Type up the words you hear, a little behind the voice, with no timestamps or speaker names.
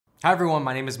Hi everyone,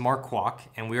 my name is Mark Kwok,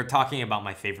 and we are talking about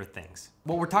my favorite things.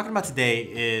 What we're talking about today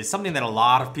is something that a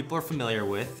lot of people are familiar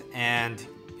with, and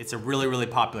it's a really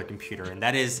popular computer, and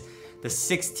that is the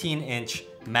 16-inch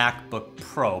MacBook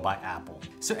Pro by Apple.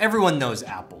 So everyone knows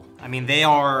Apple. I mean, they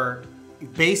are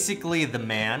basically the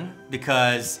man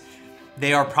because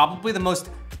they are probably the most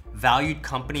valued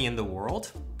company in the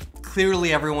world.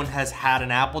 Clearly everyone has had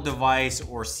an Apple device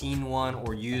or seen one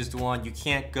or used one. You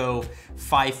can't go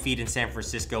 5 feet in San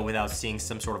Francisco without seeing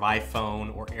some sort of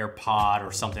iPhone or AirPod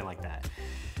or something like that.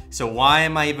 So why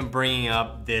am I even bringing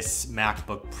up this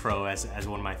MacBook Pro as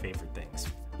one of my favorite things?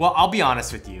 Well, I'll be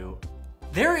honest with you.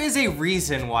 There is a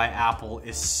reason why Apple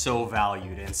is so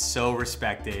valued and so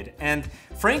respected. And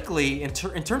frankly, in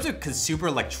terms of consumer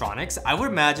electronics, I would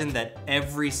imagine that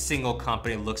every single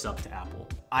company looks up to Apple.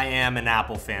 I am an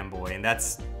Apple fanboy, and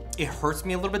it hurts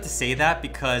me a little bit to say that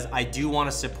because I do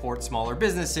want to support smaller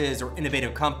businesses or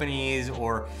innovative companies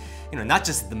or, not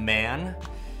just the man.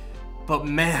 But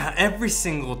man, every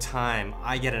single time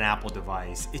I get an Apple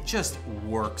device, it just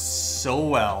works so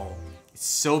well. It's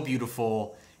so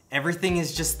beautiful. Everything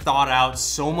is just thought out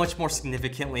so much more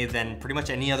significantly than pretty much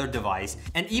any other device.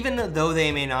 And even though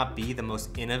they may not be the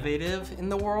most innovative in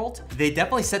the world, they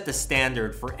definitely set the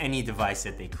standard for any device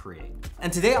that they create.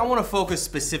 And today I want to focus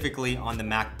specifically on the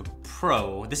MacBook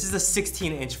Pro. This is the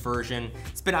 16-inch version.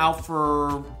 It's been out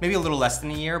for maybe a little less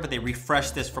than a year, but they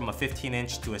refreshed this from a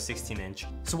 15-inch to a 16-inch.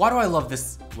 So why do I love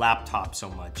this laptop so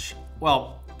much?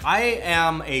 Well, I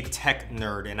am a tech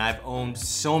nerd and I've owned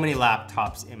so many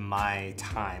laptops in my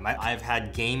time. I've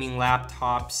had gaming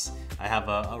laptops. I have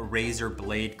a Razer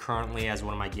Blade currently as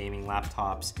one of my gaming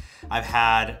laptops. I've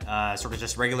had sort of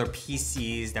just regular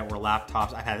PCs that were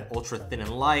laptops. I've had ultra thin and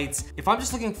lights. If I'm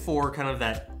just looking for kind of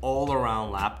that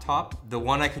all-around laptop, the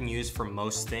one I can use for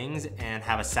most things and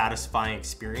have a satisfying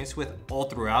experience with all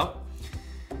throughout,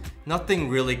 nothing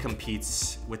really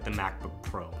competes with the MacBook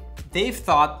Pro. They've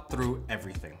thought through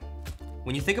everything.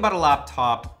 When you think about a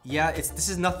laptop, yeah, this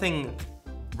is nothing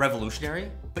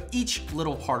revolutionary, but each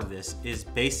little part of this is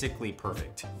basically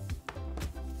perfect.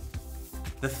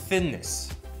 The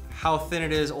thinness, how thin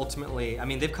it is ultimately, I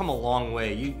mean, they've come a long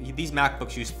way. These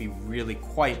MacBooks used to be really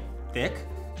quite thick,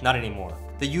 not anymore.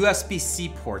 The USB-C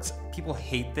ports, people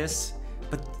hate this,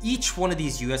 but each one of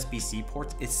these USB-C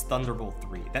ports is Thunderbolt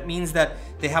 3. That means that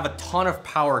they have a ton of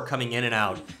power coming in and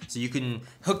out. So you can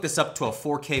hook this up to a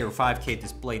 4K or 5K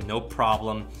display, no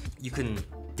problem. You can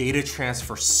data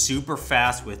transfer super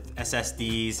fast with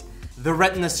SSDs. The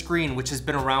Retina screen, which has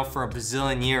been around for a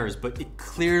bazillion years, but it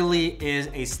clearly is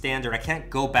a standard. I can't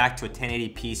go back to a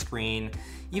 1080p screen.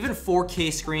 Even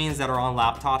 4K screens that are on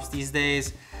laptops these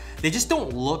days, they just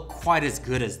don't look quite as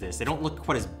good as this. They don't look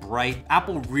quite as bright.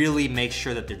 Apple really makes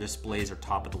sure that their displays are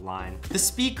top of the line. The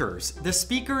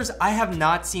speakers, I have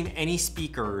not seen any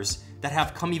speakers that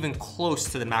have come even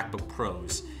close to the MacBook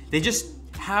Pros. They just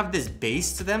have this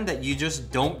bass to them that you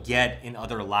just don't get in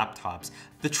other laptops.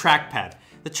 The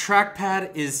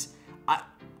trackpad is,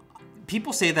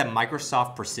 people say that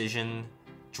Microsoft Precision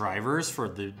drivers for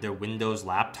their Windows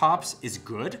laptops is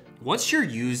good. Once you're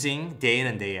using day in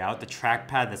and day out the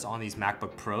trackpad that's on these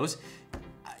MacBook Pros,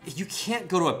 you can't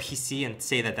go to a PC and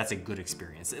say that that's a good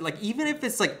experience. Like, even if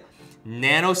it's like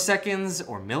nanoseconds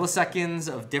or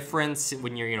milliseconds of difference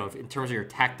when you're, in terms of your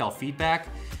tactile feedback,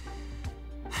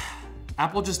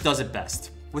 Apple just does it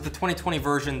best. With the 2020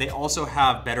 version, they also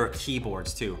have better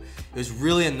keyboards too. It was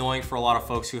really annoying for a lot of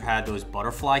folks who had those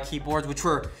butterfly keyboards, which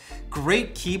were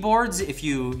great keyboards if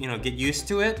you get used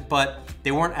to it, but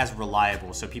they weren't as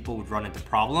reliable, so people would run into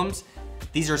problems.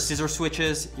 These are scissor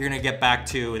switches. You're gonna get back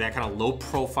to that kind of low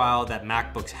profile that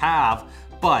MacBooks have,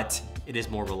 but it is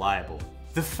more reliable.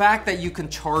 The fact that you can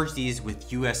charge these with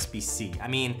USB-C. I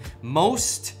mean,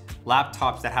 most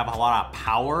laptops that have a lot of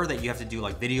power that you have to do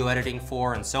like video editing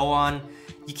for and so on,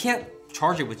 you can't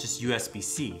charge it with just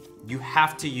USB-C. You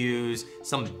have to use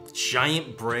some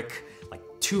giant brick, like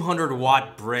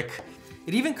 200-watt brick.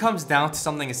 It even comes down to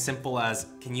something as simple as,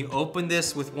 can you open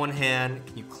this with one hand?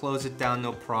 Can you close it down,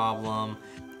 no problem?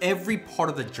 Every part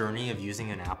of the journey of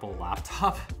using an Apple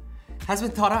laptop has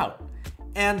been thought out.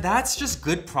 And that's just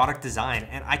good product design,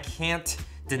 and I can't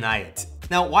deny it.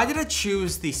 Now, why did I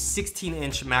choose the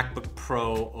 16-inch MacBook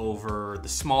Pro over the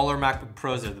smaller MacBook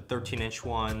Pros or the 13-inch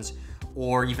ones,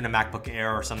 or even a MacBook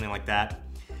Air or something like that?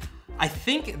 I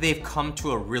think they've come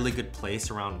to a really good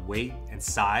place around weight and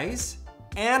size,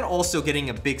 and also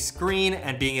getting a big screen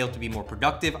and being able to be more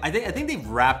productive. I think they've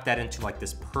wrapped that into like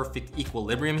this perfect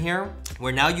equilibrium here,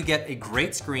 where now you get a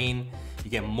great screen, you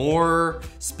get more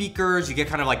speakers, you get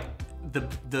kind of like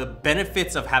the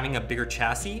benefits of having a bigger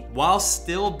chassis while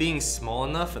still being small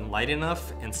enough and light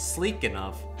enough and sleek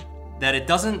enough that it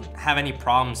doesn't have any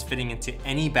problems fitting into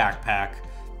any backpack.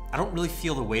 I don't really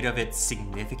feel the weight of it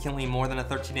significantly more than a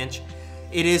 13-inch.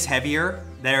 It is heavier,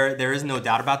 there is no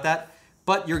doubt about that,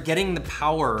 but you're getting the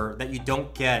power that you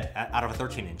don't get out of a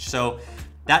 13-inch. So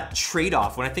that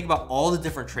trade-off, when I think about all the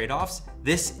different trade-offs,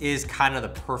 this is kind of the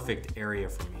perfect area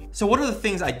for me. So what are the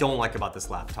things I don't like about this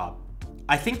laptop?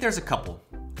 I think there's a couple.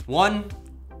 One,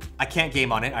 I can't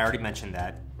game on it, I already mentioned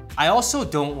that. I also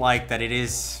don't like that it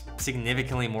is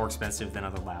significantly more expensive than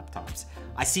other laptops.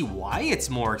 I see why it's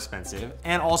more expensive,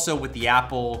 and also with the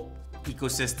Apple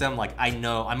ecosystem, like I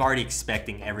know I'm already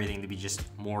expecting everything to be just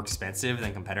more expensive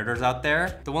than competitors out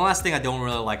there. The one last thing I don't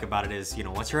really like about it is, you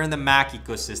know, once you're in the Mac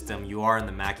ecosystem, you are in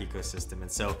the Mac ecosystem.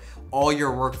 And so all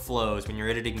your workflows, when you're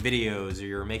editing videos or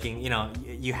you're making, you know,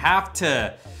 you have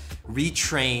to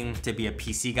retrain to be a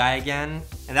PC guy again.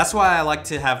 And that's why I like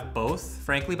to have both,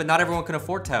 frankly, but not everyone can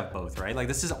afford to have both, right? Like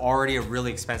this is already a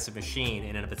really expensive machine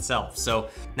in and of itself. So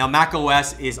now Mac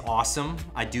OS is awesome.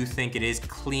 I do think it is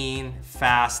clean,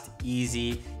 fast,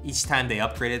 easy. Each time they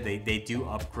upgrade it, they do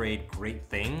upgrade great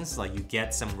things. Like you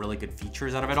get some really good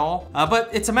features out of it all. But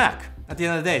it's a Mac. At the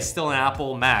end of the day, it's still an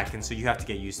Apple Mac, and so you have to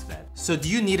get used to that. So do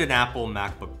you need an Apple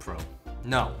MacBook Pro?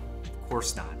 No, of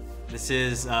course not. This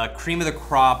is cream of the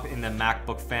crop in the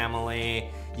MacBook family.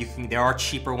 There are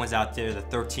cheaper ones out there, the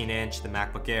 13-inch, the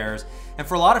MacBook Airs, and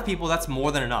for a lot of people, that's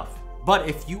more than enough. But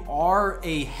if you are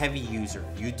a heavy user,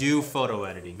 you do photo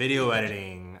editing, video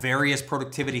editing, various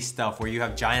productivity stuff where you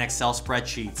have giant Excel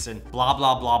spreadsheets and blah,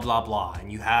 blah, blah, blah, blah,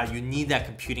 and you need that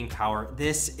computing power,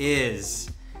 this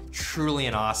is truly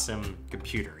an awesome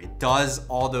computer. It does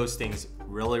all those things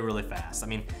really, really fast. I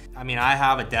mean, I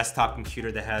have a desktop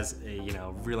computer that has a, you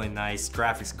know, really nice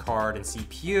graphics card and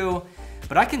CPU,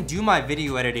 but I can do my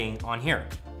video editing on here.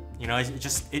 You know,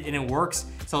 it works.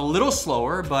 It's a little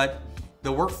slower, but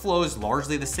the workflow is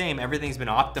largely the same. Everything's been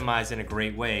optimized in a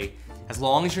great way. As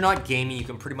long as you're not gaming, you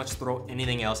can pretty much throw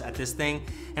anything else at this thing.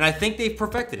 And I think they've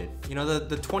perfected it. You know,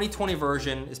 the 2020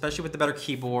 version, especially with the better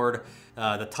keyboard,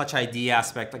 the Touch ID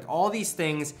aspect, like all these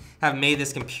things have made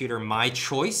this computer my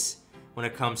choice when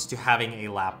it comes to having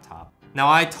a laptop. Now,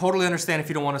 I totally understand if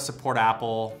you don't want to support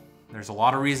Apple. There's a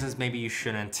lot of reasons maybe you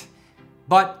shouldn't.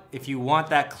 But if you want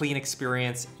that clean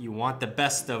experience, you want the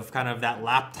best of kind of that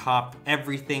laptop,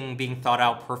 everything being thought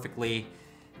out perfectly,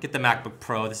 get the MacBook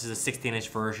Pro. This is a 16-inch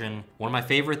version. One of my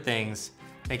favorite things.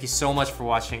 Thank you so much for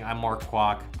watching. I'm Mark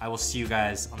Kwok. I will see you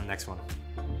guys on the next one.